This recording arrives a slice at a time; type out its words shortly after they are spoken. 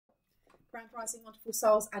Grand Rising, wonderful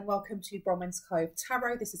souls, and welcome to Bronwen's Cove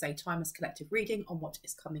Tarot. This is a timeless collective reading on what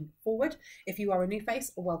is coming forward. If you are a new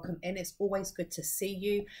face, welcome in. It's always good to see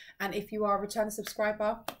you. And if you are a returning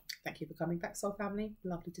subscriber, thank you for coming back, soul family.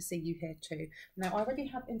 Lovely to see you here too. Now, I already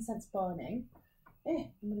have incense burning. I'm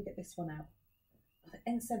going to get this one out. The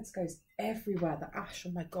incense goes everywhere. The ash,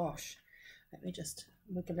 oh my gosh. Let me just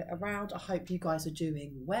wiggle it around. I hope you guys are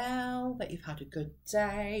doing well, that you've had a good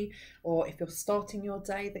day, or if you're starting your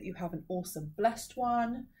day, that you have an awesome, blessed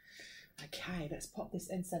one. Okay, let's pop this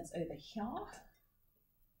incense over here.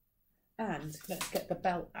 And let's get the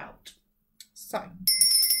bell out. So,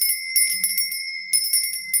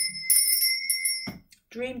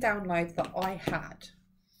 dream download that I had.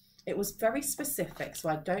 It was very specific, so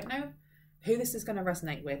I don't know who this is going to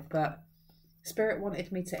resonate with, but Spirit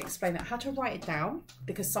wanted me to explain it. I had to write it down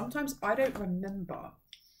because sometimes I don't remember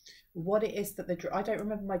what it is that I don't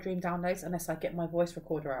remember my dream downloads unless I get my voice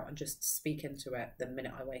recorder out and just speak into it the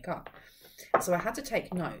minute I wake up. So I had to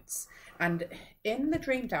take notes. And in the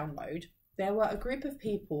dream download, there were a group of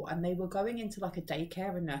people and they were going into like a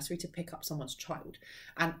daycare and nursery to pick up someone's child.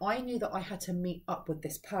 And I knew that I had to meet up with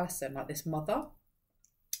this person, like this mother.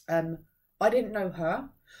 I didn't know her.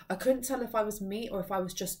 I couldn't tell if I was me or if I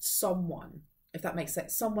was just someone, if that makes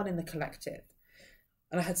sense, someone in the collective.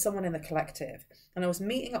 And I had someone in the collective. And I was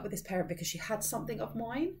meeting up with this parent because she had something of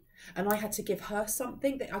mine. And I had to give her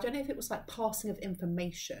something. That I don't know if it was like passing of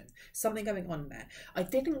information, something going on there. I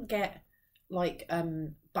didn't get like bad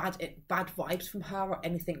vibes from her or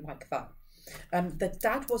anything like that. The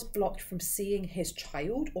dad was blocked from seeing his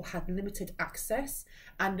child or had limited access.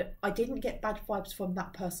 And I didn't get bad vibes from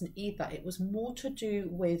that person either. It was more to do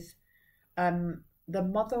with the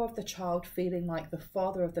mother of the child feeling like the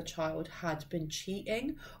father of the child had been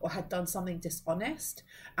cheating or had done something dishonest,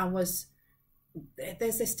 and there's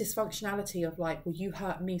this dysfunctionality of like, well, you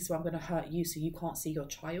hurt me, so I'm going to hurt you, so you can't see your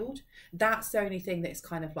child. That's the only thing that's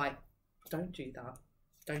kind of like, don't do that.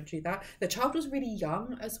 Don't do that. The child was really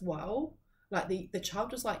young as well. Like the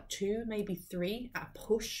child was like 2, maybe 3, at a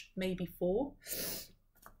push, maybe 4.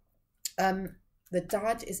 The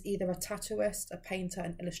dad is either a tattooist, a painter,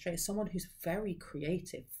 an illustrator, someone who's very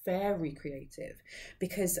creative,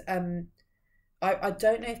 because I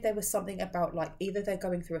don't know if there was something about like either they're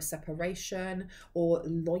going through a separation or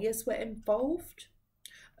lawyers were involved,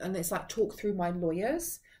 and it's like talk through my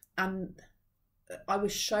lawyers, and I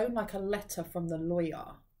was shown like a letter from the lawyer.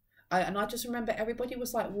 And I just remember everybody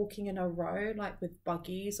was like walking in a row, like with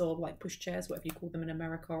buggies or like pushchairs, whatever you call them in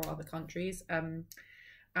America or other countries.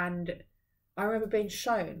 And I remember being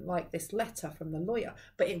shown like this letter from the lawyer,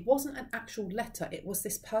 but it wasn't an actual letter. It was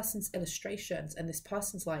this person's illustrations, and this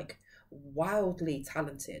person's like wildly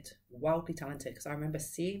talented, because I remember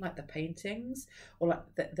seeing like the paintings or like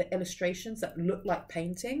the illustrations that looked like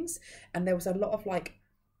paintings. And there was a lot of like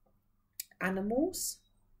animal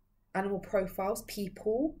profiles,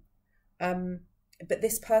 people. But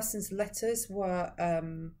this person's letters were,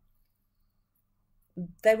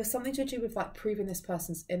 there was something to do with like proving this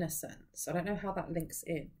person's innocence. I don't know how that links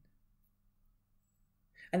in.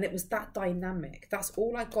 And it was that dynamic. That's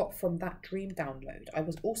all I got from that dream download. I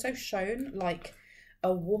was also shown like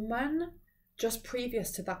a woman, just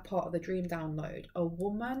previous to that part of the dream download, a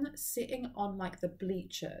woman sitting on like the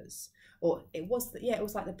bleachers, or it was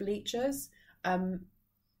like the bleachers. And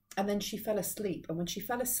then she fell asleep. And when she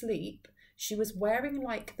fell asleep, she was wearing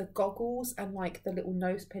like the goggles and like the little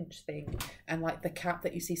nose pinch thing and like the cap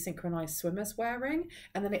that you see synchronized swimmers wearing.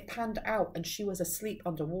 And then it panned out and she was asleep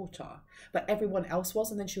underwater, but everyone else was.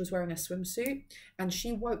 And then she was wearing a swimsuit, and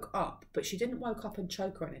she woke up, but she didn't woke up and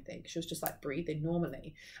choke or anything. She was just like breathing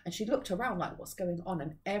normally. And she looked around like, what's going on?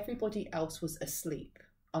 And everybody else was asleep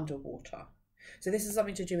underwater. So this is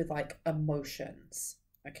something to do with like emotions.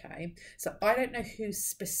 Okay, so I don't know who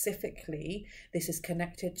specifically this is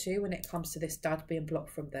connected to when it comes to this dad being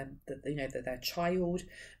blocked from them, their child,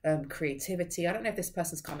 creativity. I don't know if this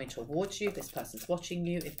person's coming towards you, if this person's watching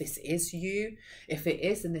you, if this is you. If it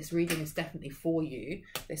is, then this reading is definitely for you.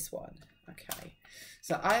 This one. Okay,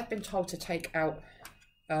 so I have been told to take out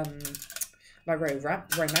my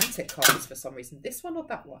romantic cards for some reason. This one or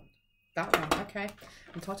that one? That one. Okay,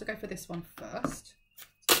 I'm told to go for this one first.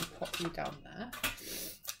 So I'll pop you down there.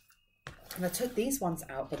 And I took these ones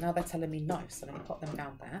out, but now they're telling me no. So let me pop them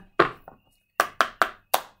down there.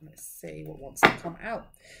 Let's see what wants to come out.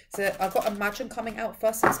 So I've got Imagine coming out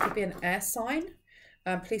first. So this could be an air sign.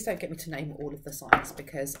 Please don't get me to name all of the signs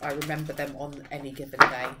because I remember them on any given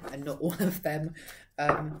day and not all of them.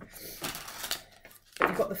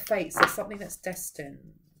 You've got the fates. There's something that's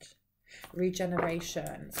destined.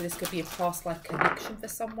 Regeneration. So this could be a past life connection for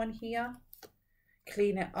someone here.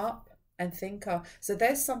 Clean it up. and thinker. So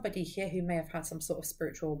there's somebody here who may have had some sort of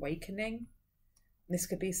spiritual awakening. This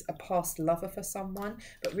could be a past lover for someone,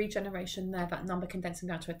 but regeneration there, that number condensing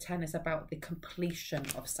down to a 10 is about the completion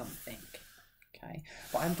of something. Okay,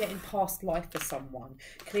 but I'm getting past life for someone.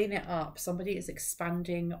 Clean it up. Somebody is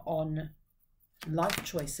expanding on life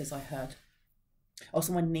choices, I heard. Or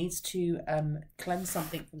someone needs to cleanse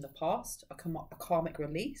something from the past, a karmic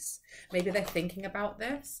release. Maybe they're thinking about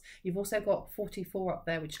this. You've also got 44 up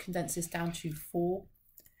there, which condenses down to 4,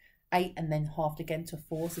 8, and then halved again to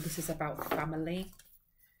 4. So this is about family.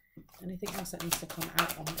 Anything else that needs to come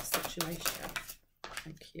out on this situation?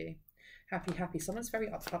 Thank you. Happy, happy. Someone's very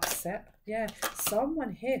upset. Yeah,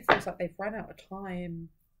 someone here feels like they've run out of time.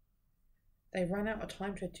 They ran out of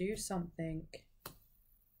time to do something.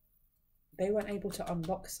 They weren't able to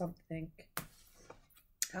unlock something.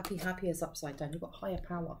 Happy, happy is upside down. You've got higher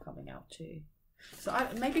power coming out too. So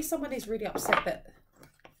maybe someone is really upset that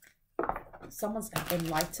someone's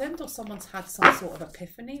enlightened or someone's had some sort of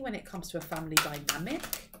epiphany when it comes to a family dynamic.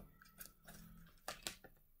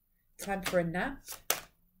 Time for a nap.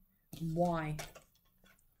 Why?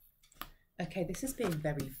 Okay, this is being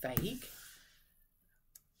very vague.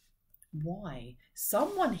 Why?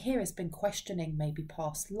 Someone here has been questioning maybe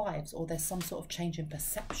past lives, or there's some sort of change in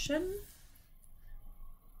perception.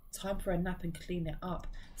 Time for a nap and clean it up.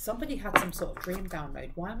 Somebody had some sort of dream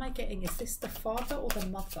download. Why am I getting, is this the father or the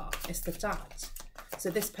mother? It's the dad. So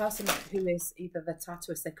this person who is either the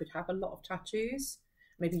tattooist, they could have a lot of tattoos.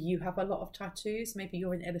 Maybe you have a lot of tattoos. Maybe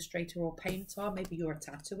you're an illustrator or painter. Maybe you're a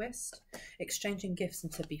tattooist. Exchanging gifts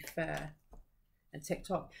and to be fair. And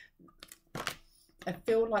TikTok. I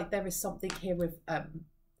feel like there is something here with,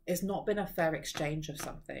 it's not been a fair exchange of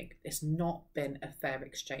something. It's not been a fair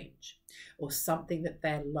exchange. Or something that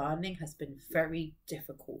they're learning has been very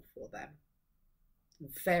difficult for them.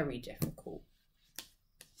 Very difficult.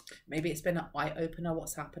 Maybe it's been an eye-opener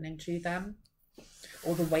what's happening to them.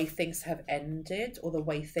 Or the way things have ended. Or the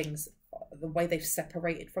way they've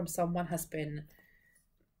separated from someone has been,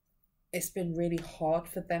 it's been really hard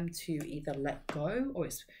for them to either let go, or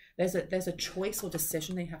there's a choice or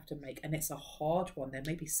decision they have to make, and it's a hard one. There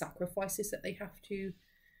may be sacrifices that they have to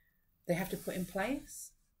put in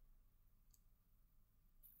place,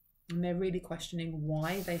 and they're really questioning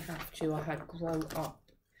why they have to grow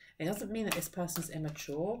up. It doesn't mean that this person's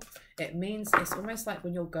immature. It means it's almost like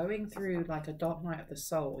when you're going through like a dark night of the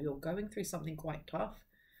soul, or you're going through something quite tough.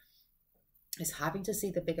 Is having to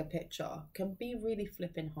see the bigger picture can be really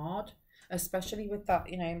flipping hard, especially with that,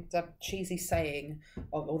 you know, the cheesy saying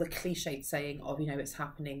or the cliched saying of, you know, it's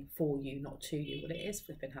happening for you, not to you. Well, it is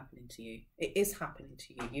flipping happening to you. It is happening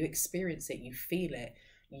to you. You experience it. You feel it.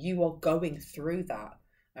 You are going through that.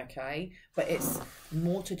 Okay. But it's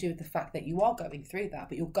more to do with the fact that you are going through that,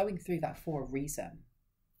 but you're going through that for a reason.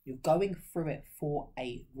 You're going through it for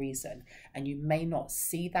a reason, and you may not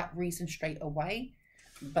see that reason straight away.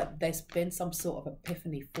 But there's been some sort of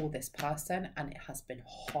epiphany for this person, and it has been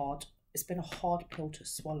hard. It's been a hard pill to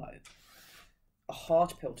swallow. A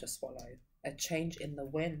hard pill to swallow. A change in the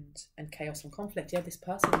wind and chaos and conflict. Yeah, this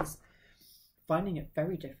person is finding it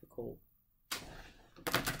very difficult.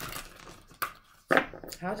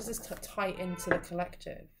 How does this tie into the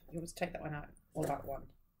collective? You want to take that one out? Or that one?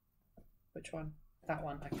 Which one? That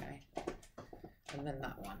one, okay. And then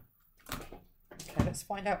that one. Okay, let's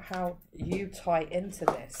find out how you tie into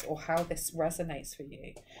this, or how this resonates for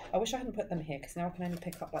you. I wish I hadn't put them here, because now I can only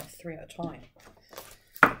pick up like 3 at a time.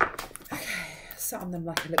 Okay, sat on them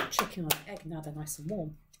like a little chicken on an egg. Now they're nice and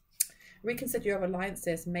warm. Reconsider your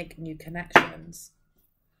alliances, make new connections.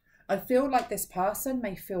 I feel like this person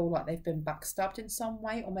may feel like they've been backstabbed in some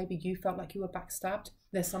way, or maybe you felt like you were backstabbed.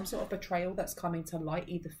 There's some sort of betrayal that's coming to light,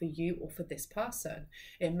 either for you or for this person.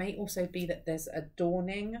 It may also be that there's a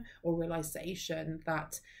dawning or realization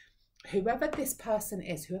that whoever this person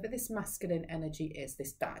is, whoever this masculine energy is,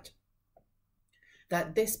 this dad,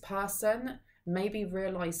 that this person may be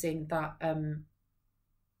realizing that I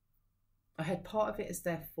heard part of it is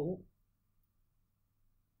their fault.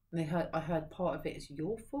 And I heard part of it is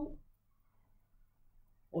your fault,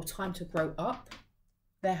 or time to grow up.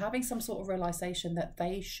 They're having some sort of realization that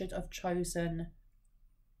they should have chosen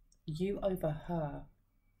you over her,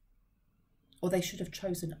 or they should have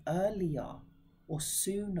chosen earlier or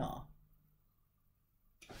sooner.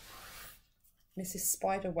 This is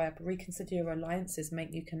spiderweb. Reconsider your alliances,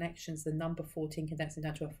 make new connections. The number 14 condensing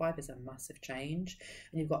down to a 5 is a massive change.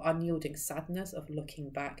 And you've got unyielding sadness of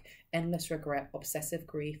looking back, endless regret, obsessive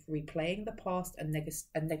grief, replaying the past, and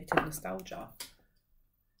negative nostalgia.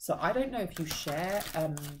 So I don't know if you share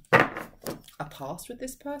a past with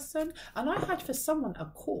this person. And I had for someone a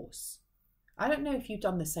course. I don't know if you've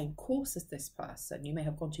done the same course as this person. You may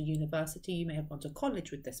have gone to university, you may have gone to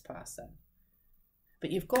college with this person.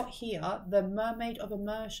 But you've got here the mermaid of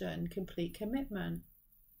immersion, complete commitment.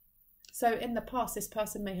 So in the past, this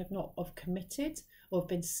person may have not have committed or have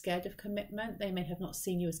been scared of commitment. They may have not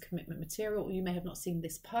seen you as commitment material, or you may have not seen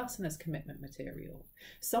this person as commitment material.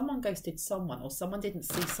 Someone ghosted someone, or someone didn't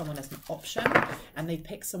see someone as an option, and they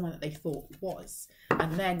picked someone that they thought was.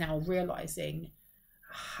 And they're now realizing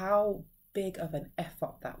how big of an F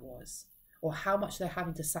up that was, or how much they're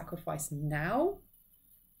having to sacrifice now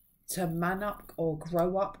to man up or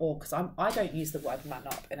grow up, or because I don't use the word man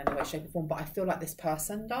up in any way, shape or form, but I feel like this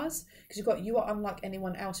person does, because you are unlike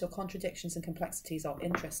anyone else. Your contradictions and complexities are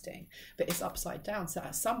interesting, but it's upside down. So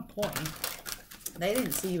at some point they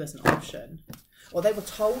didn't see you as an option, or they were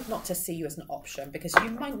told not to see you as an option, because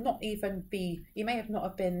you might not even be, you may have not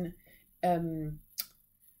have been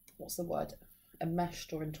what's the word,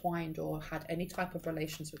 enmeshed or entwined or had any type of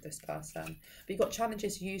relations with this person. But you've got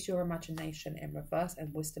challenges. Use your imagination in reverse,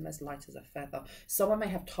 and wisdom as light as a feather. Someone may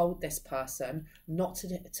have told this person not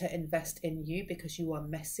to invest in you because you are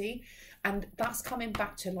messy, and that's coming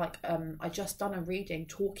back to like I just done a reading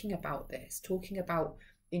talking about this, talking about,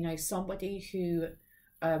 you know, somebody who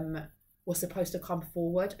was supposed to come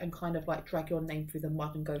forward and kind of like drag your name through the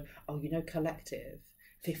mud and go, oh, you know, collective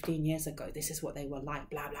 15 years ago, this is what they were like,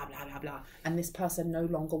 blah, blah, blah, blah, blah. And this person no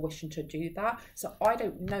longer wishing to do that. So I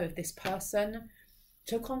don't know if this person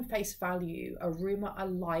took on face value a rumor, a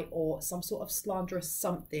lie, or some sort of slanderous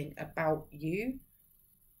something about you.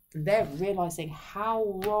 They're realizing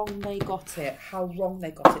how wrong they got it, how wrong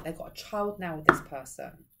they got it. They've got a child now with this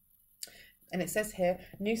person. And it says here,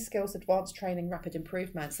 new skills, advanced training, rapid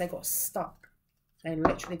improvements. They got stuck. They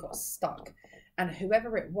literally got stuck. And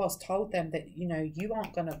whoever it was told them that, you know, you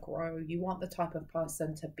aren't going to grow. You aren't the type of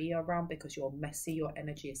person to be around because you're messy. Your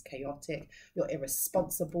energy is chaotic. You're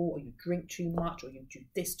irresponsible, or you drink too much, or you do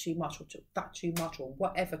this too much, or do that too much, or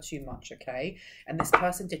whatever too much, okay? And this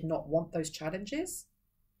person did not want those challenges.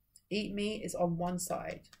 Eat me is on one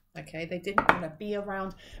side, okay? They didn't want to be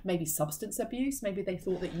around maybe substance abuse. Maybe they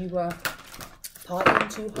thought that you were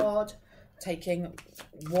partying too hard, taking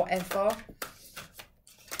whatever.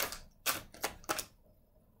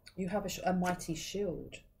 You have a mighty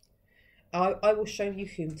shield. I will show you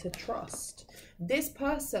whom to trust. This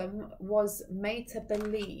person was made to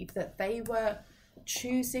believe that they were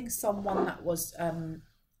choosing someone that was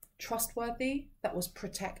trustworthy, that was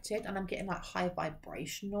protected, and I'm getting like high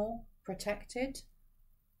vibrational protected.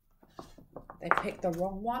 They picked the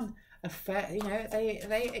wrong one. You know,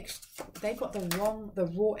 they got the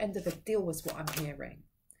raw end of the deal, was what I'm hearing.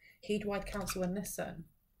 Heed wide counsel and listen.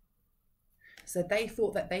 So they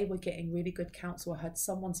thought that they were getting really good counsel. I heard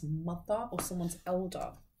someone's mother or someone's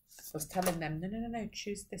elder was telling them, no,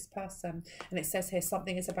 choose this person. And it says here,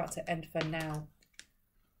 something is about to end for now.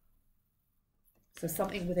 So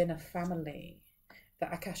something within a family.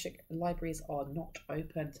 The Akashic libraries are not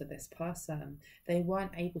open to this person. They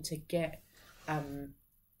weren't able to get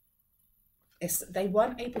they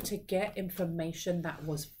weren't able to get information that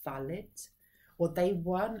was valid, or they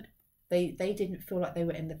didn't feel like they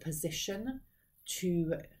were in the position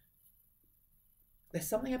to, there's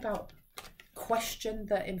something about question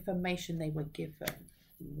the information they were given.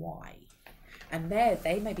 Why? And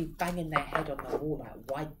they may be banging their head on the wall like,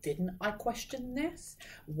 why didn't I question this?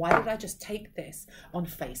 Why did I just take this on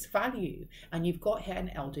face value? And you've got here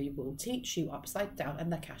an elder who will teach you upside down, and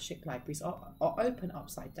the Akashic libraries are open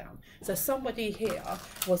upside down. So somebody here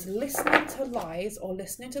was listening to lies or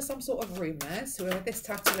listening to some sort of rumors, whoever this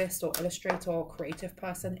tattooist or illustrator or creative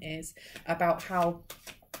person is, about how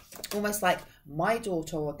almost like my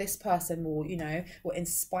daughter or this person will, you know, will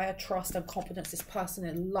inspire trust and confidence. This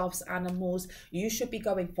person loves animals. You should be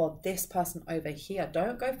going for this person over here.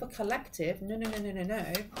 Don't go for collective.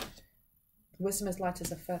 No. Wisdom is light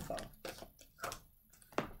as a feather.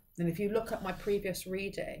 And if you look at my previous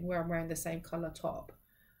reading where I'm wearing the same color top,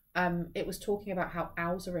 it was talking about how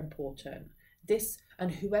owls are important. This,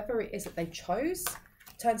 and whoever it is that they chose,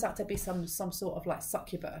 turns out to be some sort of like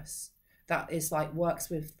succubus that is like works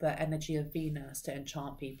with the energy of Venus to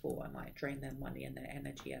enchant people and like drain their money and their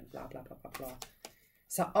energy and blah blah blah blah blah.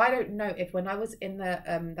 So I don't know if when I was in the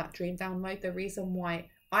that dream down mode, the reason why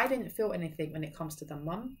I didn't feel anything when it comes to the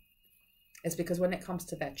mum is because when it comes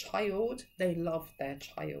to their child, they love their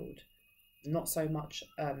child. Not so much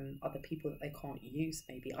other people that they can't use,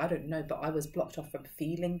 maybe. I don't know, but I was blocked off from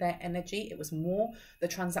feeling their energy. It was more the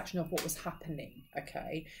transaction of what was happening,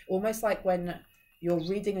 okay? Almost like when you're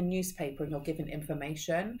reading a newspaper and you're given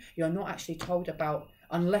information, you're not actually told about,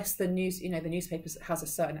 unless the news, you know, the newspaper has a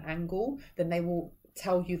certain angle, then they will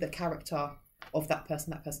tell you the character of that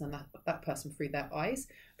person, and that person through their eyes.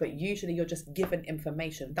 But usually you're just given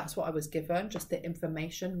information. That's what I was given, just the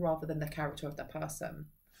information rather than the character of the person.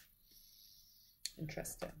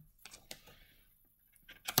 Interesting.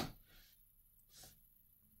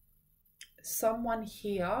 Someone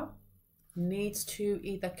here needs to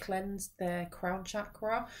either cleanse their crown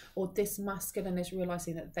chakra, or this masculine is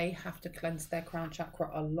realizing that they have to cleanse their crown chakra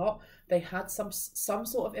a lot. They had some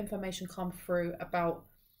sort of information come through about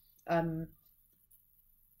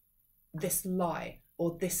this lie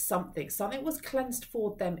or this something was cleansed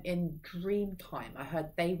for them in dream time. I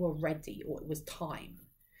heard they were ready, or it was time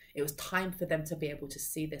for them to be able to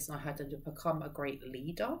see this, and I heard them to become a great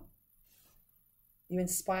leader. You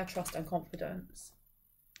inspire trust and confidence.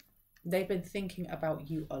 They've been thinking about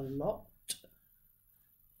you a lot.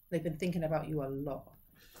 Anything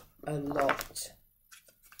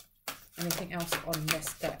else on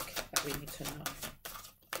this deck that we need to know?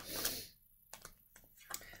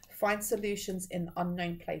 Find solutions in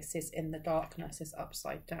unknown places in the darkness is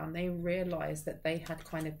upside down. They realised that they had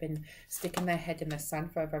kind of been sticking their head in the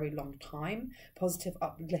sand for a very long time. Positive,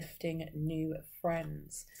 uplifting, new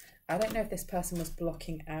friends. I don't know if this person was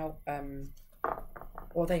blocking out,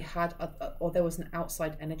 or they had, or there was an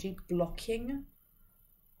outside energy blocking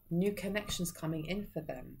new connections coming in for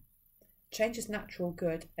them. Change is natural,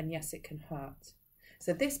 good, and yes, it can hurt.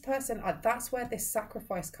 So this person, that's where this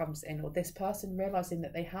sacrifice comes in, or this person realizing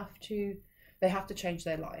that they have to change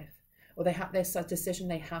their life, or there's a decision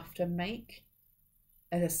they have to make,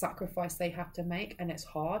 and a sacrifice they have to make, and it's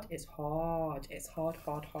hard. It's hard. It's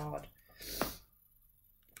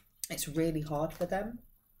really hard for them,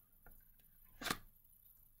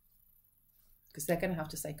 because they're going to have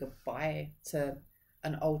to say goodbye to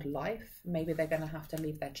an old life. Maybe they're going to have to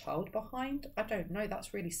leave their child behind. I don't know.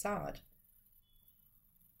 That's really sad.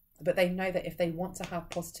 But they know that if they want to have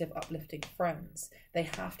positive, uplifting friends, they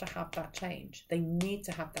have to have that change. They need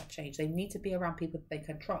to have that change. They need to be around people that they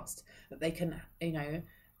can trust, that they can,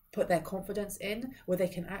 put their confidence in, where they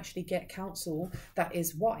can actually get counsel that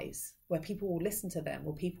is wise, where people will listen to them,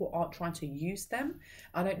 where people aren't trying to use them.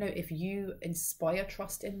 I don't know if you inspire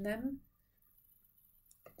trust in them.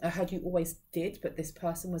 I heard you always did, but this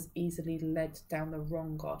person was easily led down the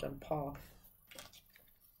wrong garden path.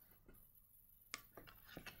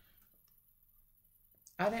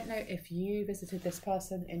 I don't know if you visited this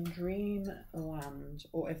person in dreamland,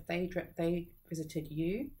 or if they visited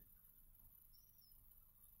you.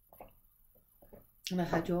 And I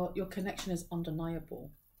heard your connection is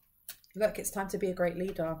undeniable. Look, it's time to be a great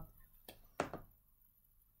leader.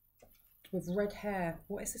 With red hair.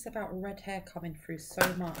 What is this about red hair coming through so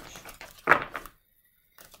much?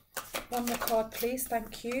 One more card, please.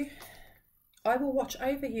 Thank you. I will watch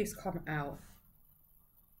over you's come out.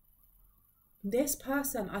 This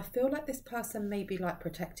person, I feel like this person may be like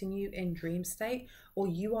protecting you in dream state, or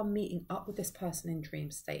you are meeting up with this person in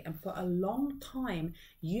dream state, and for a long time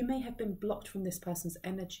you may have been blocked from this person's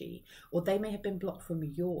energy, or they may have been blocked from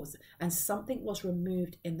yours, and something was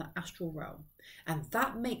removed in the astral realm. And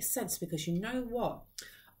that makes sense, because you know what,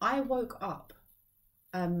 I woke up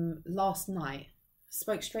last night,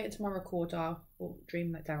 spoke straight into my recorder, or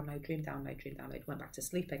dream download, went back to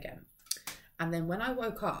sleep again, and then when I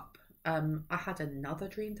woke up, I had another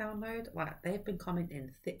dream download. Like, they've been coming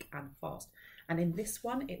in thick and fast, and in this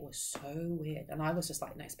one it was so weird, and I was just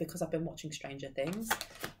like, no, it's because I've been watching Stranger Things,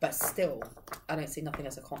 but still I don't see nothing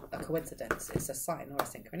as a coincidence. It's a sign or a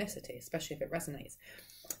synchronicity, especially if it resonates.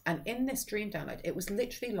 And in this dream download, it was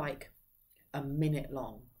literally like a minute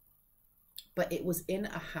long, but it was in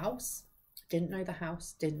a house. Didn't know the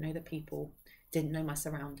house, didn't know the people, didn't know my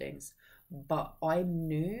surroundings, but I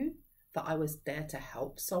knew that I was there to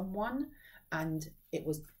help someone, and it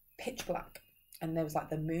was pitch black, and there was like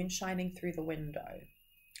the moon shining through the window,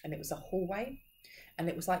 and it was a hallway, and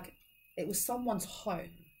it was like, it was someone's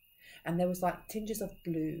home, and there was like tinges of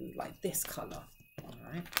blue, like this color, all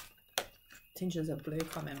right, tinges of blue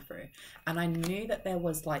coming through, and I knew that there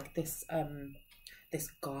was like this this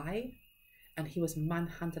guy, and he was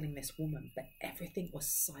manhandling this woman, but everything was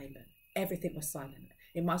silent. Everything was silent.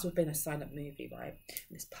 It might as well have been a silent movie, right?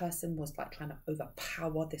 And this person was like trying to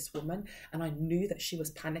overpower this woman, and I knew that she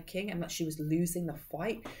was panicking and that she was losing the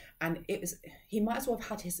fight. And it was, he might as well have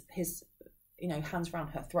had his hands around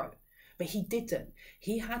her throat, but he didn't.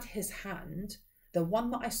 He had his hand. The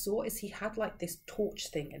one that I saw is he had like this torch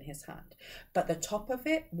thing in his hand, but the top of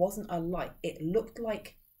it wasn't a light. It looked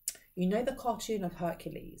like, you know, the cartoon of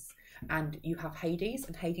Hercules, and you have Hades,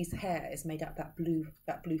 and Hades' hair is made out of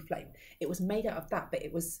that blue flame. It was made out of that, but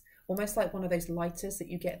it was almost like one of those lighters that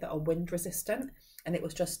you get that are wind resistant, and it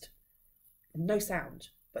was just no sound.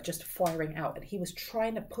 but just firing out. And he was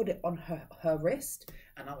trying to put it on her wrist.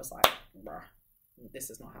 And I was like, bruh, this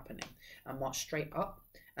is not happening. And marched straight up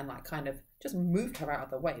and like kind of just moved her out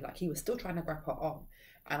of the way. Like he was still trying to grab her arm.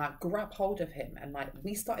 And I grabbed hold of him and like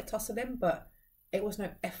we started tussling, but it was no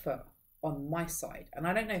effort on my side. And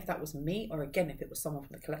I don't know if that was me or again, if it was someone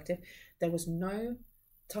from the collective. There was no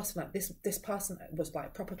tussling. Like this person was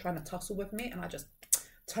like proper trying to tussle with me. And I just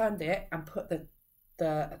turned it and put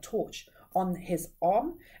the torch on his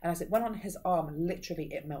arm, and as it went on his arm, literally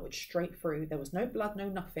it melted straight through. There was no blood, no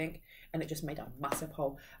nothing, and it just made a massive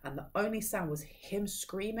hole. And the only sound was him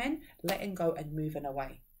screaming, letting go and moving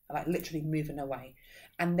away, like literally moving away.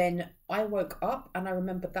 And then I woke up and I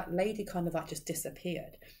remembered that lady kind of like just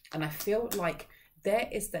disappeared. And I feel like there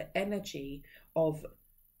is the energy of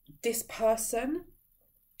this person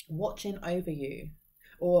watching over you,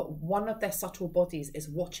 or one of their subtle bodies is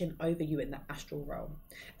watching over you in the astral realm.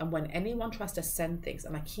 And when anyone tries to send things,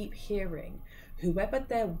 and I keep hearing whoever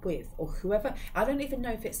they're with, or whoever, I don't even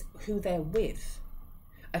know if it's who they're with.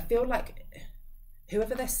 I feel like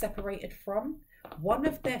whoever they're separated from, one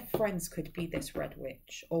of their friends could be this red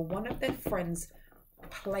witch, or one of their friends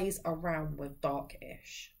plays around with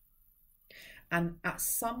dark-ish. And at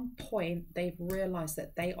some point, they've realized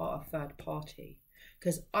that they are a third party.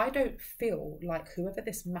 Because I don't feel like whoever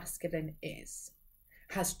this masculine is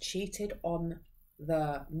has cheated on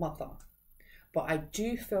the mother. But I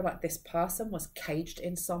do feel like this person was caged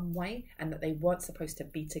in some way and that they weren't supposed to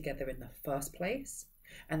be together in the first place.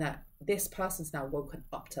 And that this person's now woken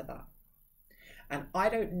up to that. And I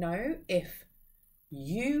don't know if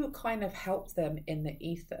you kind of helped them in the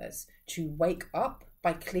ethers to wake up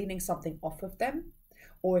by cleaning something off of them,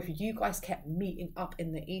 or if you guys kept meeting up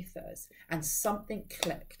in the ethers and something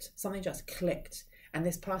clicked, something just clicked, and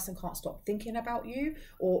this person can't stop thinking about you,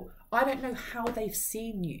 or I don't know how they've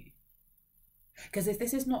seen you. Because if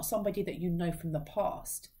this is not somebody that you know from the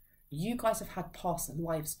past, you guys have had past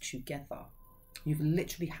lives together. You've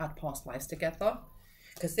literally had past lives together.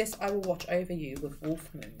 Because this, I will watch over you with Wolf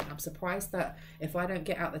Moon. I'm surprised that if I don't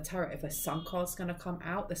get out the tarot, if a sun card's going to come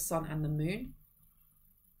out, the sun and the moon.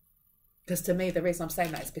 Because to me, the reason I'm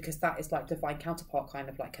saying that is because that is like divine counterpart kind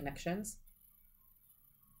of like connections.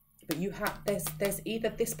 But you have, there's either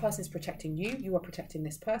this person is protecting you, you are protecting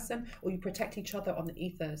this person, or you protect each other on the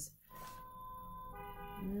ethers.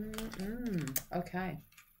 Okay.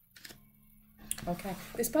 Okay.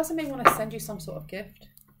 This person may want to send you some sort of gift.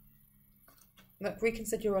 Look,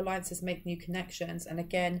 reconsider your alliances, make new connections. And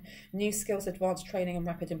again, new skills, advanced training and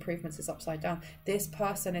rapid improvements is upside down. This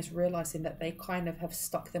person is realizing that they kind of have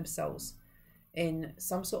stuck themselves in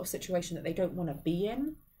some sort of situation that they don't want to be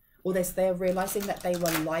in. Or they're realizing that they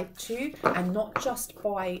were lied to, and not just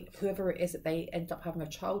by whoever it is that they end up having a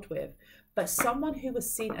child with, but someone who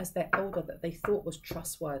was seen as their elder that they thought was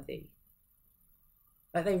trustworthy.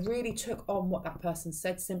 Like they really took on what that person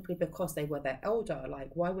said simply because they were their elder.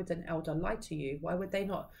 Like, why would an elder lie to you? Why would they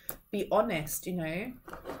not be honest, you know?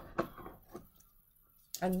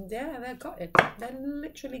 And yeah, they're gutted. They're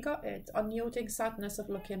literally gutted. Unyielding sadness of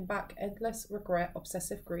looking back, endless regret,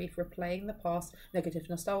 obsessive grief, replaying the past, negative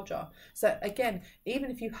nostalgia. So again,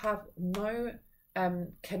 even if you have no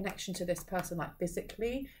connection to this person, like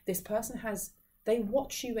physically, this person has, they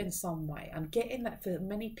watch you in some way. I'm getting that for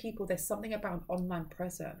many people, there's something about an online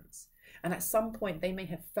presence. And at some point, they may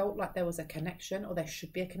have felt like there was a connection, or there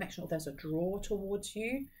should be a connection, or there's a draw towards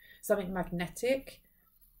you, something magnetic,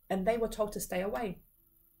 and they were told to stay away.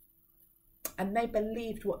 And they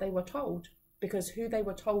believed what they were told, because who they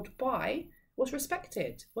were told by was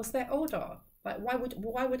respected, was their elder. Like,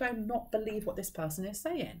 why would I not believe what this person is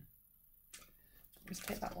saying? Let's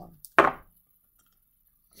take that one.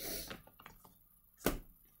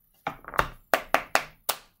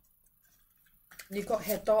 You've got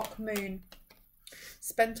here dark moon.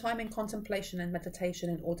 Spend time in contemplation and meditation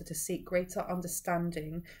in order to seek greater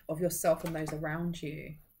understanding of yourself and those around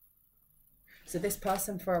you. So this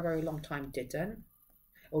person for a very long time didn't,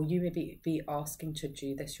 or you may be asking to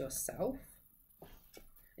do this yourself.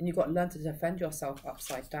 And you've got to learn to defend yourself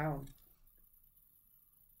upside down.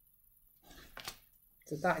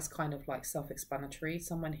 So that is kind of like self-explanatory.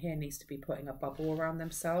 Someone here needs to be putting a bubble around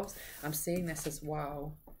themselves. I'm seeing this as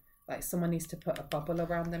well. Like someone needs to put a bubble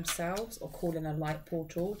around themselves, or call in a light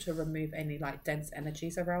portal to remove any like dense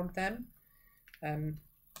energies around them.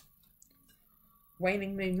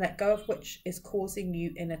 Waning moon, let go of which is causing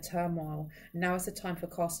you inner turmoil. Now is the time for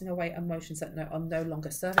casting away emotions that are no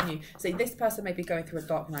longer serving you. So this person may be going through a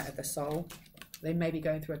dark night of the soul. They may be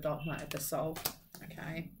going through a dark night of the soul.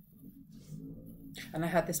 Okay. And I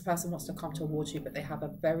heard this person wants to come towards you, but they have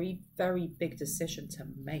a very, very big decision to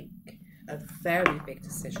make. A very big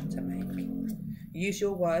decision to make. Use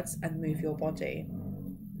your words and move your body.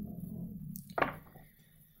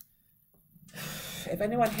 If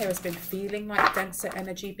anyone here has been feeling like denser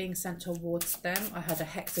energy being sent towards them, I had a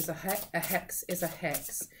hex is a hex is a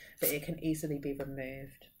hex, but it can easily be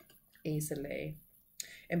removed. Easily.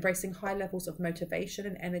 Embracing high levels of motivation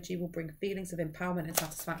and energy will bring feelings of empowerment and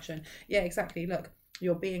satisfaction. Yeah, exactly. Look,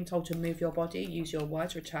 you're being told to move your body, use your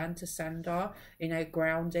words, return to sender, you know,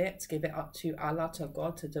 ground it, give it up to Allah, to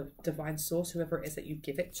God, to the divine source, whoever it is that you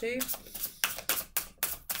give it to.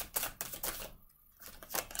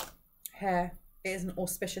 Hair. It is an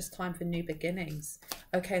auspicious time for new beginnings.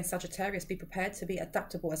 Okay, and Sagittarius, be prepared to be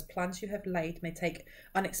adaptable as plans you have laid may take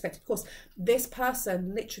unexpected course. This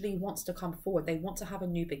person literally wants to come forward. They want to have a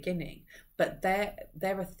new beginning, but there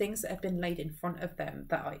are things that have been laid in front of them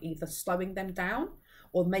that are either slowing them down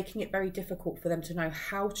or making it very difficult for them to know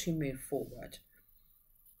how to move forward.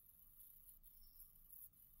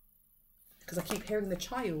 Because I keep hearing the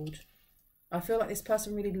child. I feel like this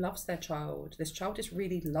person really loves their child. This child is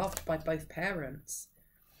really loved by both parents.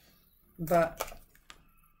 But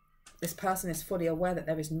this person is fully aware that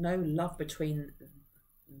there is no love between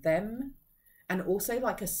them. And also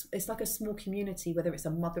it's like a small community, whether it's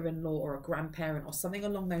a mother-in-law or a grandparent or something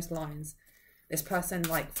along those lines. This person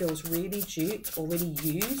like feels really duped or really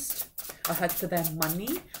used. I heard for their money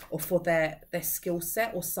or for their skill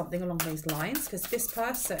set or something along those lines. Because this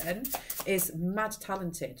person is mad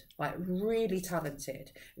talented, like really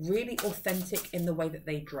talented, really authentic in the way that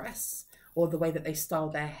they dress or the way that they style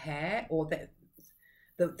their hair or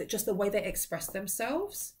just the way they express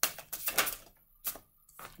themselves.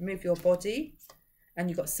 Move your body, and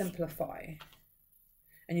you've got simplify.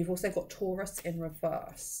 And you've also got Taurus in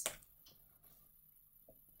reverse.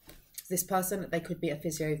 This person, they could be a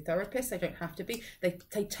physiotherapist. They don't have to be. They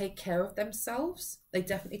take care of themselves. They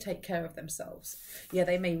definitely take care of themselves. Yeah,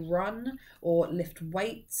 they may run or lift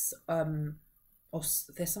weights. Or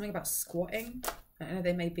there's something about squatting. I don't know,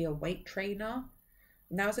 they may be a weight trainer.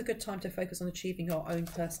 Now's a good time to focus on achieving your own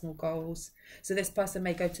personal goals. So this person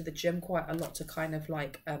may go to the gym quite a lot to kind of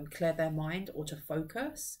like clear their mind or to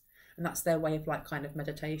focus. And that's their way of like kind of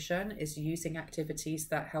meditation, is using activities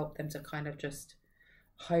that help them to kind of just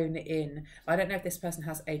hone in. I don't know if this person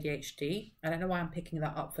has ADHD. I don't know why I'm picking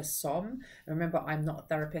that up for some. Remember, I'm not a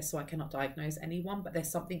therapist, so I cannot diagnose anyone, but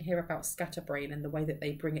there's something here about scatterbrain, and the way that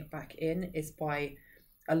they bring it back in is by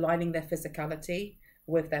aligning their physicality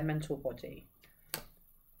with their mental body.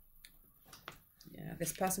 Yeah,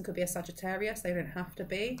 this person could be a Sagittarius. They don't have to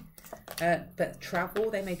be. But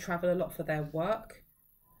travel, they may travel a lot for their work.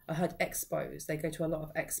 I heard expos. They go to a lot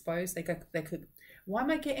of expos. They could. Why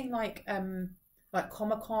am I getting like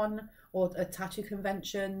Comic-Con or tattoo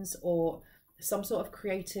conventions or some sort of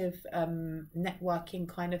creative networking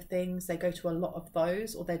kind of things? They go to a lot of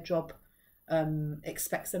those, or their job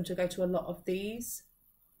expects them to go to a lot of these.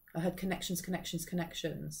 I heard connections.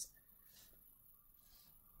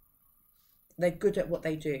 They're good at what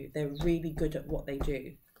they do. They're really good at what they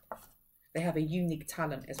do. They have a unique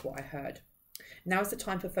talent is what I heard. Now is the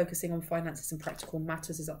time for focusing on finances and practical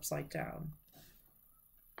matters is upside down.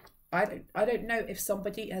 I don't know if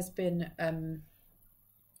somebody has been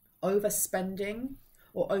overspending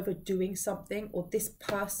or overdoing something, or this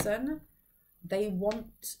person,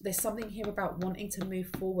 there's something here about wanting to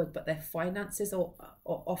move forward, but their finances are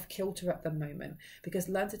off kilter at the moment. Because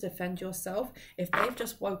learn to defend yourself. If they've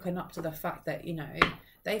just woken up to the fact that, you know,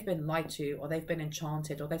 they've been lied to, or they've been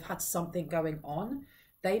enchanted, or they've had something going on,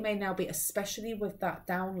 they may now be, especially with that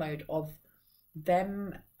download of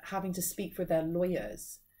them having to speak for their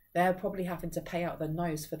lawyers. They're probably having to pay out the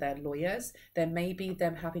nose for their lawyers. There may be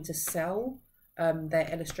them having to sell their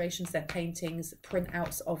illustrations, their paintings,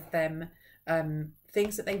 printouts of them,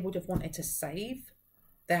 things that they would have wanted to save.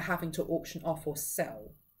 They're having to auction off or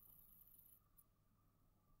sell.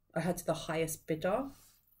 I had to the highest bidder.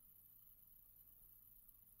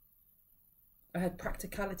 I had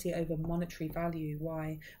practicality over monetary value.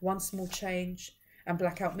 Why? One small change and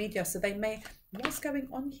blackout media. So they may, what's going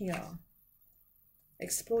on here?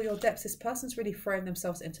 Explore your depths. This person's really throwing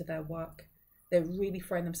themselves into their work. They're really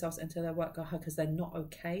throwing themselves into their work because they're not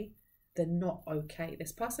okay. They're not okay.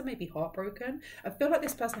 This person may be heartbroken. I feel like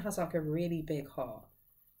this person has like a really big heart.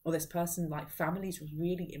 Or this person, like, family is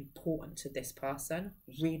really important to this person.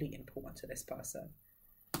 Really important to this person.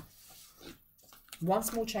 One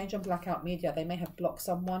small change on blackout media. They may have blocked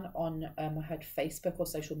someone on, I heard Facebook or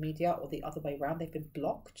social media, or the other way around. They've been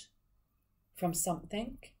blocked from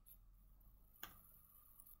something.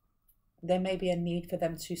 There may be a need for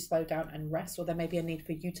them to slow down and rest, or there may be a need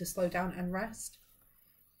for you to slow down and rest.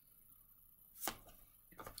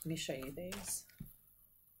 Let me show you these.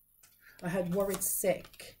 I heard worried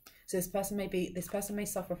sick. So this person may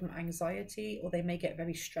suffer from anxiety, or they may get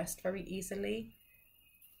very stressed very easily.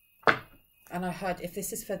 And I heard, if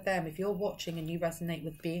this is for them, if you're watching and you resonate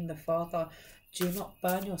with being the father, do not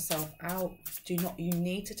burn yourself out. You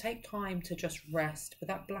need to take time to just rest. With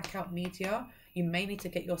that blackout media, you may need to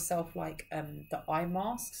get yourself like the eye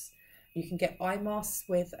masks. You can get eye masks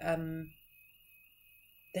with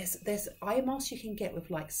there's eye masks you can get with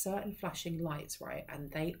like certain flashing lights, right? And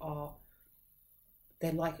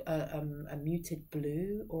they're like a muted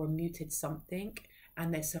blue or a muted something,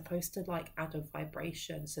 and they're supposed to like add a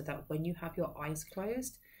vibration so that when you have your eyes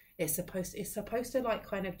closed, it's supposed to like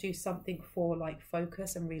kind of do something for like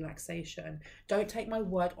focus and relaxation. Don't take my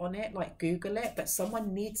word on it, like Google it, but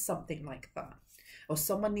someone needs something like that, or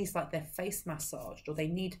someone needs like their face massaged, or they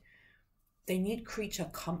need creature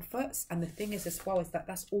comforts. And the thing is as well is that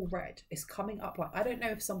that's all red. It's coming up like, I don't know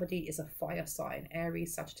if somebody is a fire sign,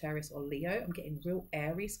 Aries, Sagittarius or Leo. I'm getting real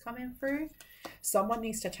Aries coming through. Someone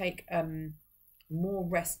needs to take more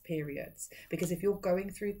rest periods, because if you're going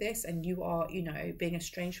through this and you are, you know, being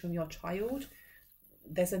estranged from your child,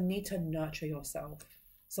 there's a need to nurture yourself.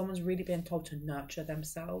 Someone's really been told to nurture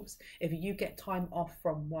themselves. If you get time off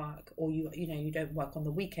from work, or you don't work on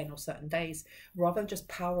the weekend or certain days, rather than just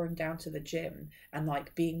powering down to the gym and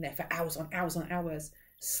like being there for hours on hours on hours,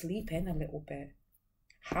 sleep in a little bit.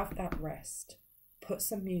 Have that rest. Put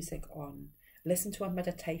some music on. Listen to a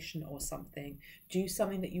meditation or something. Do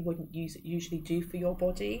something that you wouldn't usually do for your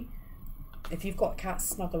body. If you've got cats,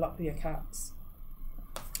 snuggle up with your cats.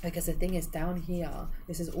 Because the thing is, down here,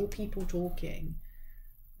 this is all people talking.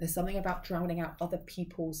 There's something about drowning out other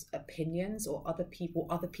people's opinions, or other people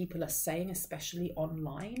are saying, especially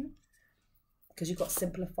online. Because you've got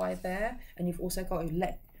simplify there, and you've also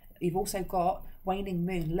got waning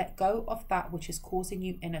moon. Let go of that which is causing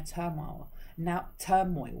you inner turmoil. Now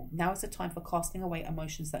is the time for casting away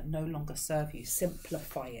emotions that no longer serve you.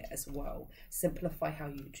 Simplify it as well. Simplify how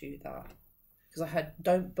you do that. Because I heard,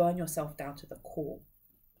 don't burn yourself down to the core.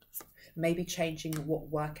 Maybe changing what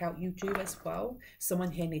workout you do as well.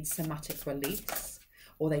 Someone here needs somatic release,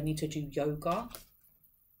 or they need to do yoga.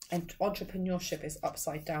 And entrepreneurship is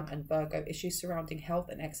upside down, and Virgo, issues surrounding health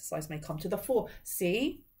and exercise may come to the fore.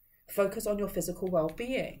 See? Focus on your physical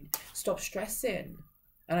well-being. Stop stressing.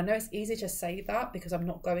 And I know it's easy to say that because I'm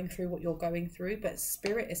not going through what you're going through, but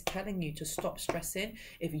Spirit is telling you to stop stressing.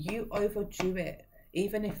 If you overdo it,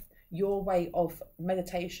 even if your way of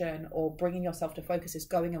meditation or bringing yourself to focus is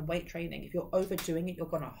going and weight training, if you're overdoing it, you're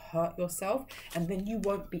going to hurt yourself, and then you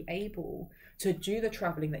won't be able to do the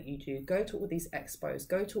traveling that you do, go to all these expos,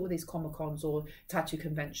 go to all these Comic-Cons or tattoo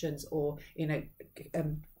conventions, or, you know,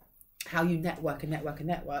 how you network,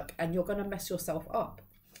 and you're going to mess yourself up.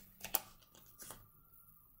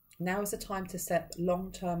 Now is the time to set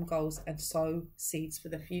long-term goals and sow seeds for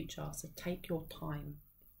the future. So take your time.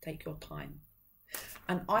 Take your time.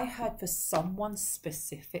 And I heard, for someone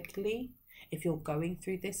specifically, if you're going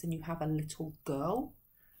through this and you have a little girl,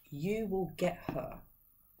 you will get her.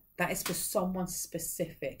 That is for someone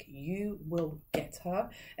specific. You will get her,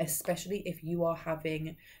 especially if you are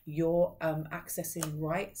having your accessing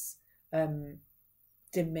rights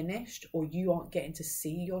diminished, or you aren't getting to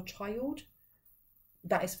see your child.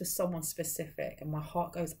 That is for someone specific, and my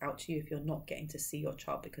heart goes out to you if you're not getting to see your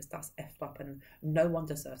child, because that's effed up, and no one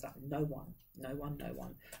deserves that. No one.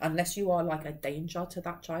 Unless you are like a danger to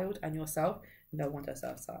that child and yourself, no one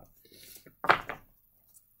deserves that.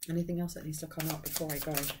 Anything else that needs to come up before I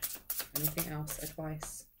go? Anything else?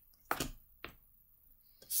 Advice?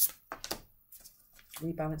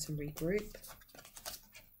 Rebalance and regroup.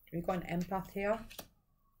 We've got an empath here.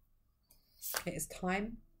 It is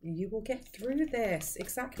time. You will get through this.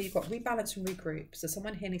 Exactly. You've got rebalance and regroup. So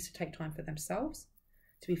someone here needs to take time for themselves,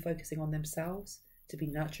 to be focusing on themselves, to be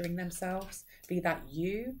nurturing themselves, be that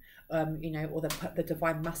you, you know, or the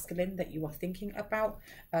divine masculine that you are thinking about.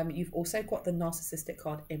 You've also got the narcissistic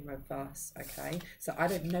card in reverse, okay? So I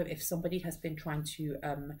don't know if somebody has been trying to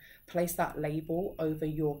place that label over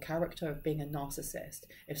your character of being a narcissist.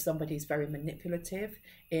 If somebody's very manipulative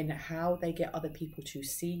in how they get other people to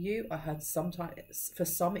see you. I heard sometimes, for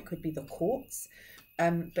some, it could be the courts,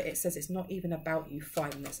 but it says it's not even about you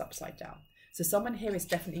finding this upside down. So someone here is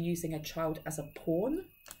definitely using a child as a pawn.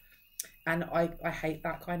 And I hate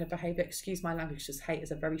that kind of behavior. Excuse my language, just hate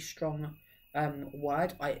is a very strong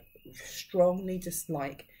word. I strongly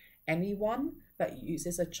dislike anyone that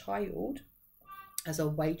uses a child as a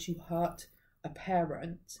way to hurt a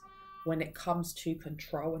parent when it comes to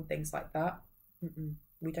control and things like that.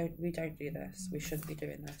 We don't do this. We shouldn't be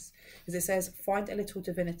doing this. Because it says, find a little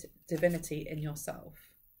divinity in yourself.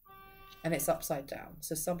 and it's upside down.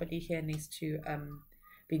 So somebody here needs to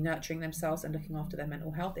be nurturing themselves and looking after their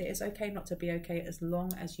mental health. It is okay not to be okay, as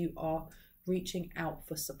long as you are reaching out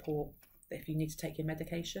for support. If you need to take your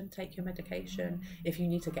medication, take your medication. If you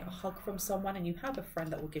need to get a hug from someone and you have a friend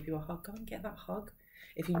that will give you a hug, go and get that hug.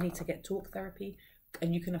 If you need to get talk therapy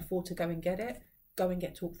and you can afford to go and get it, go and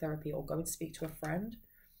get talk therapy or go and speak to a friend,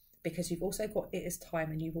 because you've also got, it is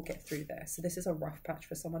time and you will get through this. So this is a rough patch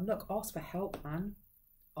for someone. Look, ask for help, man.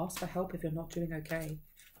 Ask for help if you're not doing okay.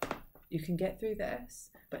 You can get through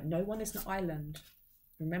this, but no one is an island.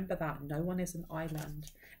 Remember that, no one is an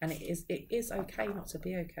island. And it is okay not to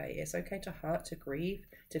be okay. It's okay to hurt, to grieve,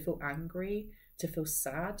 to feel angry, to feel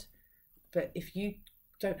sad. But if you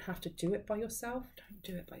don't have to do it by yourself, don't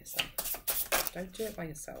do it by yourself. Don't do it by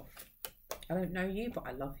yourself. I don't know you, but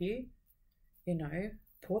I love you. You know,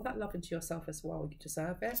 pour that love into yourself as well. You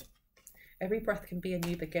deserve it. Every breath can be a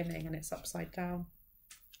new beginning, and it's upside down.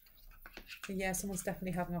 But yeah, someone's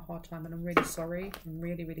definitely having a hard time, and I'm really sorry. I'm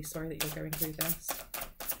really, really sorry that you're going through this.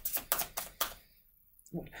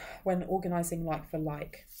 When organising like for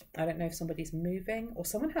like, I don't know if somebody's moving or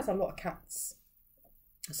someone has a lot of cats.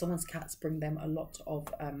 Someone's cats bring them a lot of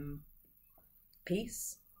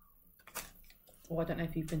peace. Or I don't know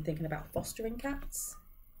if you've been thinking about fostering cats,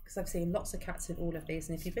 because I've seen lots of cats in all of these.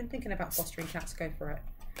 And if you've been thinking about fostering cats, go for it.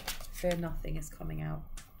 Fear nothing is coming out.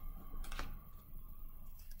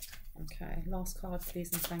 Okay, last card,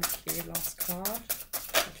 please, and thank you. Last card.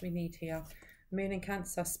 What do we need here? Moon in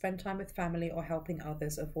Cancer, spend time with family or helping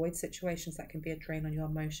others. Avoid situations that can be a drain on your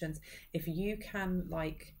emotions. If you can,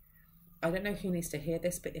 like, I don't know who needs to hear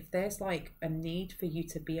this, but if there's like a need for you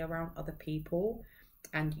to be around other people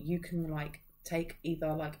and you can like take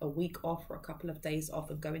either like a week off or a couple of days off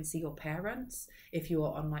and go and see your parents, if you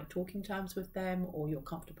are on like talking terms with them or you're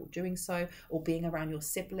comfortable doing so, or being around your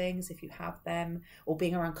siblings if you have them, or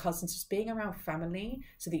being around cousins, just being around family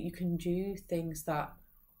so that you can do things that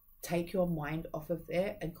take your mind off of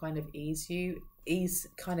it and kind of ease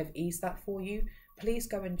that for you. Please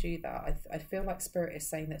go and do that. I feel like Spirit is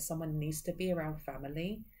saying that someone needs to be around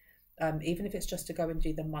family, even if it's just to go and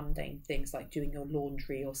do the mundane things like doing your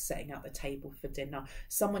laundry or setting out the table for dinner.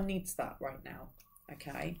 Someone needs that right now.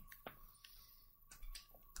 Okay.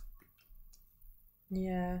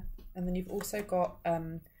 Yeah. And then you've also got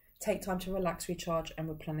take time to relax, recharge and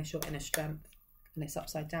replenish your inner strength. And it's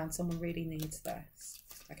upside down. Someone really needs this.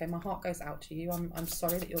 Okay, my heart goes out to you. I'm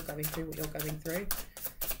sorry that you're going through what you're going through.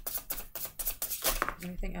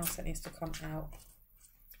 Anything else that needs to come out?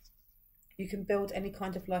 You can build any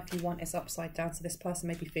kind of life you want. Is upside down. So this person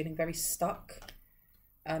may be feeling very stuck.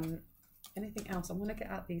 Anything else? I'm going to get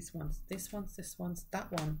out these ones. This one's,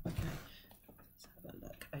 that one. Okay. Let's have a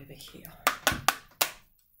look over here.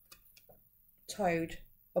 Toad.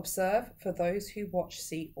 Observe. For those who watch,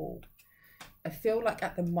 see all. I feel like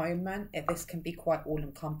at the moment, this can be quite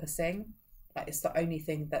all-encompassing. Like it's the only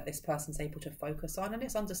thing that this person's able to focus on, and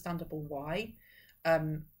it's understandable why.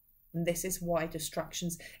 This is why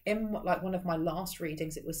distractions, in like one of my last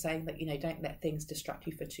readings, it was saying that, you know, don't let things distract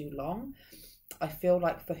you for too long. I feel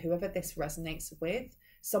like for whoever this resonates with,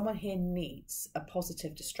 someone here needs a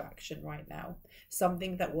positive distraction right now.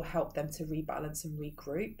 Something that will help them to rebalance and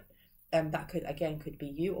regroup. That could, again, could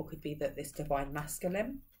be you, or could be that this divine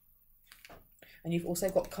masculine. And you've also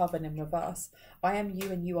got Coven in reverse. I am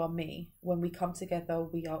you and you are me. When we come together,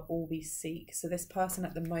 we are all we seek. So this person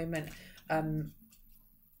at the moment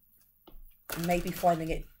may be finding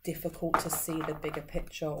it difficult to see the bigger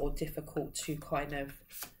picture, or difficult to kind of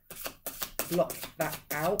block that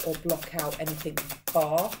out, or block out anything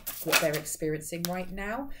bar what they're experiencing right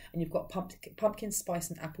now. And you've got pumpkin spice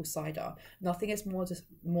and apple cider. Nothing is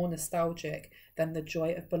more nostalgic than the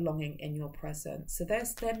joy of belonging in your presence. So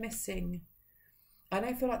they're missing... I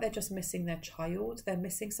don't feel like they're just missing their child. They're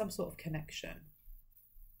missing some sort of connection.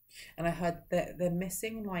 And I heard that they're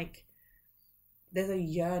missing, like, there's a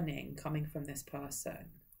yearning coming from this person.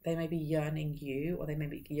 They may be yearning you, or they may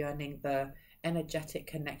be yearning the energetic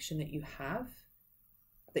connection that you have,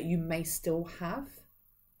 that you may still have.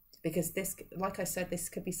 Because this, like I said, this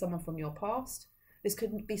could be someone from your past. This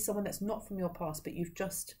could be someone that's not from your past, but you've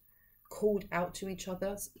just called out to each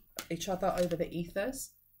other over the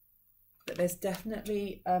ethers. But there's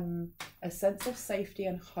definitely a sense of safety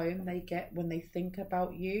and home they get when they think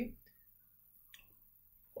about you.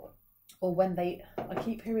 Or when they, I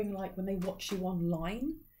keep hearing like when they watch you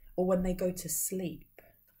online, or when they go to sleep.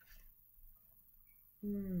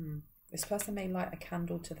 This person may light a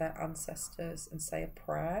candle to their ancestors and say a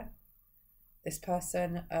prayer. This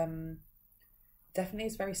person definitely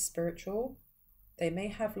is very spiritual. They may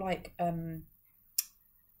have like...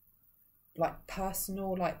 like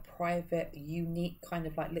personal, like private, unique kind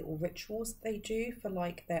of like little rituals they do for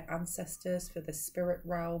like their ancestors, for the spirit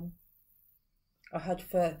realm. I heard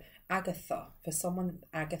for Agatha, for someone,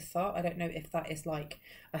 Agatha, I don't know if that is like,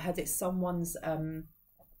 I heard it's someone's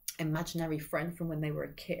imaginary friend from when they were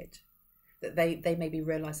a kid that they may be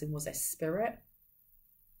realizing was a spirit.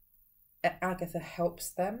 Agatha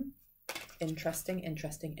helps them. Interesting,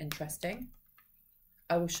 interesting, interesting.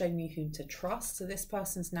 I will show you whom to trust. So this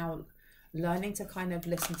person's now learning to kind of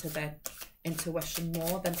listen to their intuition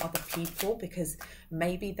more than other people, because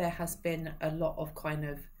maybe there has been a lot of kind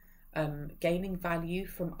of gaining value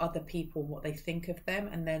from other people, what they think of them,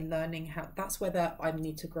 and they're learning how, that's where I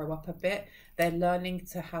need to grow up a bit. They're learning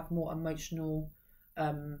to have more emotional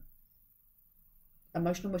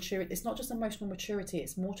maturity. It's not just emotional maturity,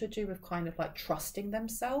 it's more to do with kind of like trusting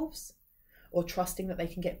themselves, or trusting that they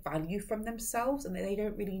can get value from themselves and that they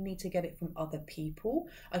don't really need to get it from other people.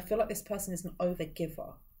 I feel like this person is an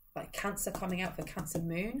overgiver, like Cancer coming out for Cancer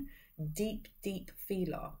Moon, deep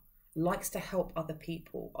feeler, likes to help other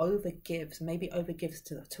people, overgives, maybe overgives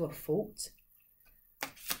to a fault.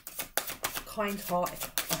 Kind-hearted,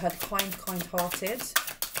 I heard kind-hearted,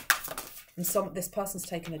 and this person's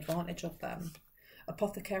taken advantage of them.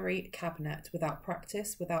 Apothecary cabinet, without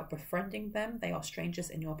practice, without befriending them, they are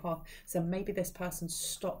strangers in your path. So maybe this person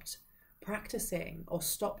stopped practicing or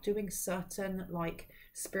stopped doing certain like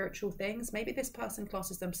spiritual things. Maybe this person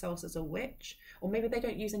classes themselves as a witch, or maybe they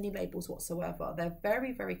don't use any labels whatsoever. They're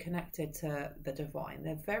very connected to the divine.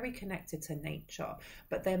 They're very connected to nature,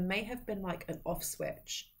 but there may have been like an off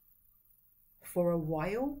switch for a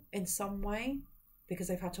while in some way because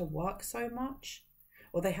they've had to work so much,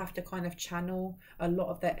 or they have to kind of channel a lot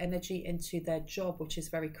of their energy into their job, which is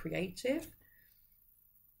very creative.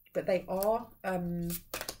 But they are,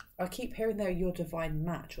 I keep hearing they're your divine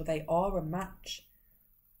match, or they are a match.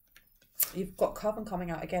 You've got Coven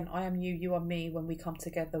coming out again. I am you, you are me. When we come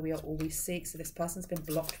together, we are all we seek. So this person's been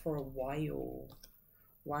blocked for a while.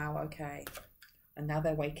 Wow, okay. And now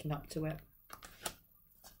they're waking up to it.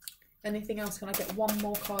 Anything else? Can I get one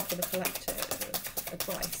more card for the collective?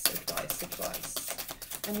 Advice.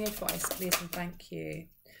 Any advice, please, and thank you.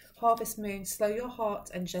 Harvest Moon, slow your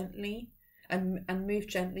heart and gently and move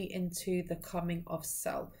gently into the coming of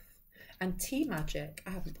self. And Tea Magic,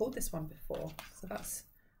 I haven't pulled this one before, so that's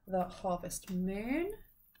the Harvest Moon.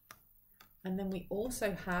 And then we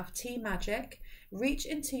also have Tea Magic, reach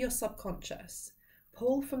into your subconscious,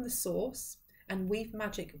 pull from the source and weave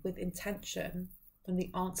magic with intention, and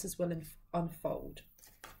the answers will unfold.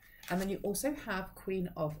 And then you also have Queen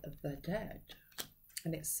of the Dead.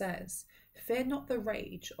 And it says, fear not the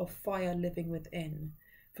rage of fire living within,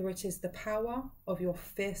 for it is the power of your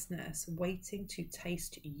fierceness waiting to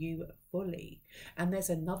taste you fully. And there's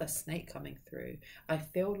another snake coming through. I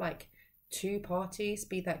feel like two parties,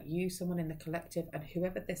 be that you, someone in the collective, and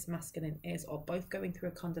whoever this masculine is, are both going through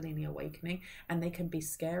a Kundalini awakening, and they can be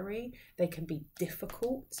scary, they can be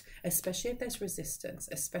difficult, especially if there's resistance.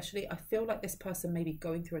 Especially, I feel like this person may be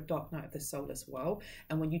going through a dark night of the soul as well,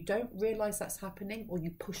 and when you don't realize that's happening, or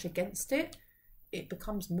you push against it, it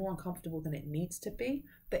becomes more uncomfortable than it needs to be.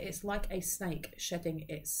 But it's like a snake shedding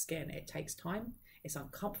its skin. It takes time, it's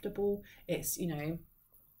uncomfortable, it's, you know,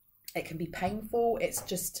 it can be painful, it's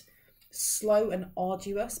just slow and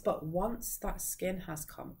arduous. But once that skin has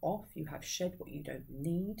come off, you have shed what you don't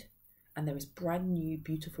need, and there is brand new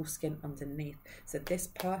beautiful skin underneath. So this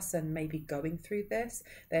person may be going through this.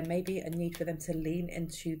 There may be a need for them to lean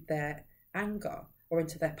into their anger or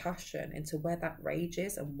into their passion, into where that rage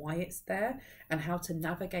is and why it's there, and how to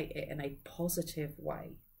navigate it in a positive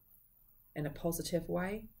way.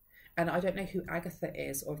 And I don't know who Agatha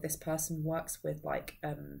is, or if this person works with like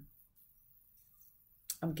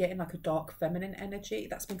I'm getting like a dark feminine energy.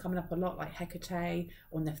 That's been coming up a lot, like Hecate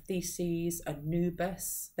or Nephthys,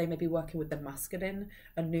 Anubis. They may be working with the masculine,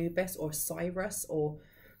 Anubis or Cyrus, or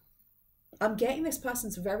I'm getting this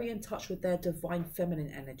person's very in touch with their divine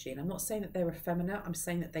feminine energy. And I'm not saying that they're effeminate. I'm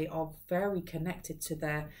saying that they are very connected to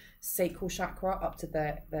their sacral chakra, up to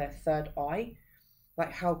their third eye,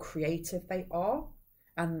 like how creative they are.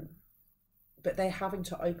 But they're having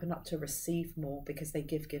to open up to receive more, because they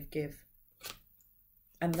give.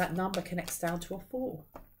 And that number connects down to a 4.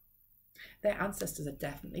 Their ancestors are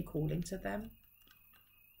definitely calling to them.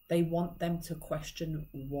 They want them to question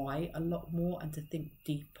why a lot more, and to think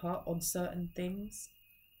deeper on certain things,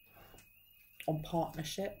 on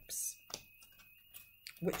partnerships.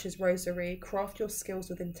 Witch's Rosary, craft your skills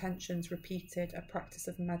with intentions repeated, a practice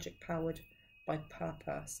of magic powered by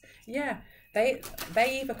purpose. Yeah, they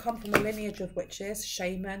either come from a lineage of witches,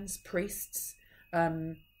 shamans, priests,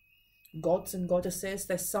 gods and goddesses.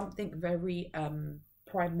 There's something very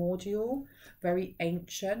primordial, very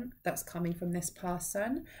ancient that's coming from this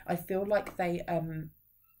person. I feel like they're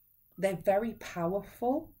very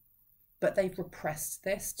powerful, but they've repressed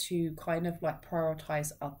this to kind of like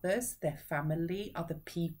prioritize others, their family, other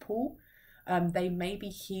people. They may be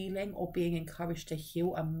healing or being encouraged to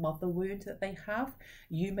heal a mother wound that they have.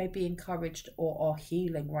 You may be encouraged or are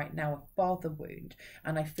healing right now a father wound.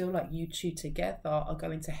 And I feel like you two together are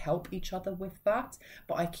going to help each other with that.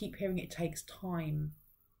 But I keep hearing it takes time.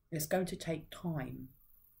 It's going to take time.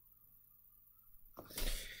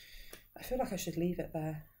 I feel like I should leave it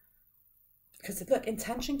there. Because look,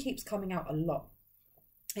 intention keeps coming out a lot.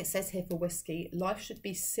 It says here for whiskey, life should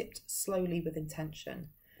be sipped slowly with intention.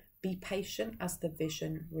 Be patient as the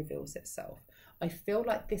vision reveals itself. I feel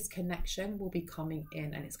like this connection will be coming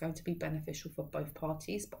in and it's going to be beneficial for both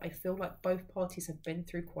parties. But I feel like both parties have been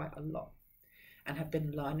through quite a lot and have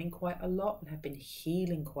been learning quite a lot and have been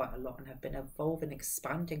healing quite a lot and have been evolving,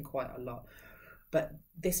 expanding quite a lot. But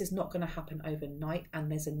this is not going to happen overnight,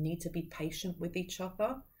 and there's a need to be patient with each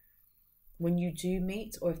other. When you do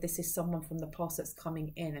meet, or if this is someone from the past that's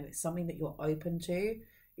coming in and it's something that you're open to,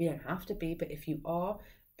 you don't have to be, but if you are,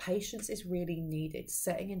 patience is really needed.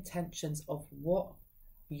 Setting intentions of what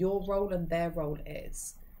your role and their role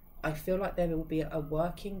is. I feel like there will be a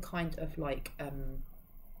working kind of like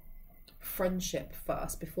friendship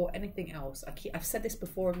first before anything else. I've said this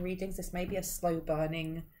before in readings. This may be a slow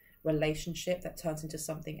burning relationship that turns into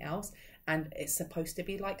something else, and it's supposed to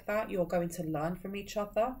be like that. You're going to learn from each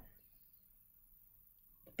other,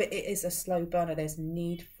 but it is a slow burner. There's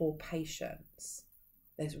need for patience.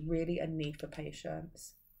 There's really a need for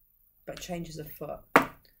patience. But change is afoot.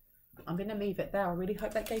 I'm going to leave it there. I really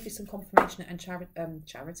hope that gave you some confirmation and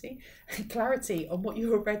clarity on what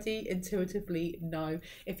you already intuitively know.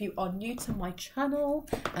 If you are new to my channel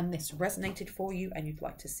and this resonated for you and you'd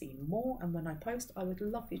like to see more, and when I post, I would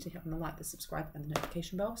love you to hit on the like, the subscribe and the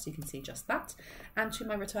notification bell so you can see just that. And to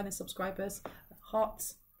my returning subscribers,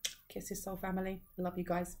 hearts, kisses, soul family. I love you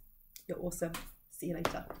guys. You're awesome. See you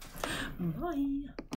later. Bye.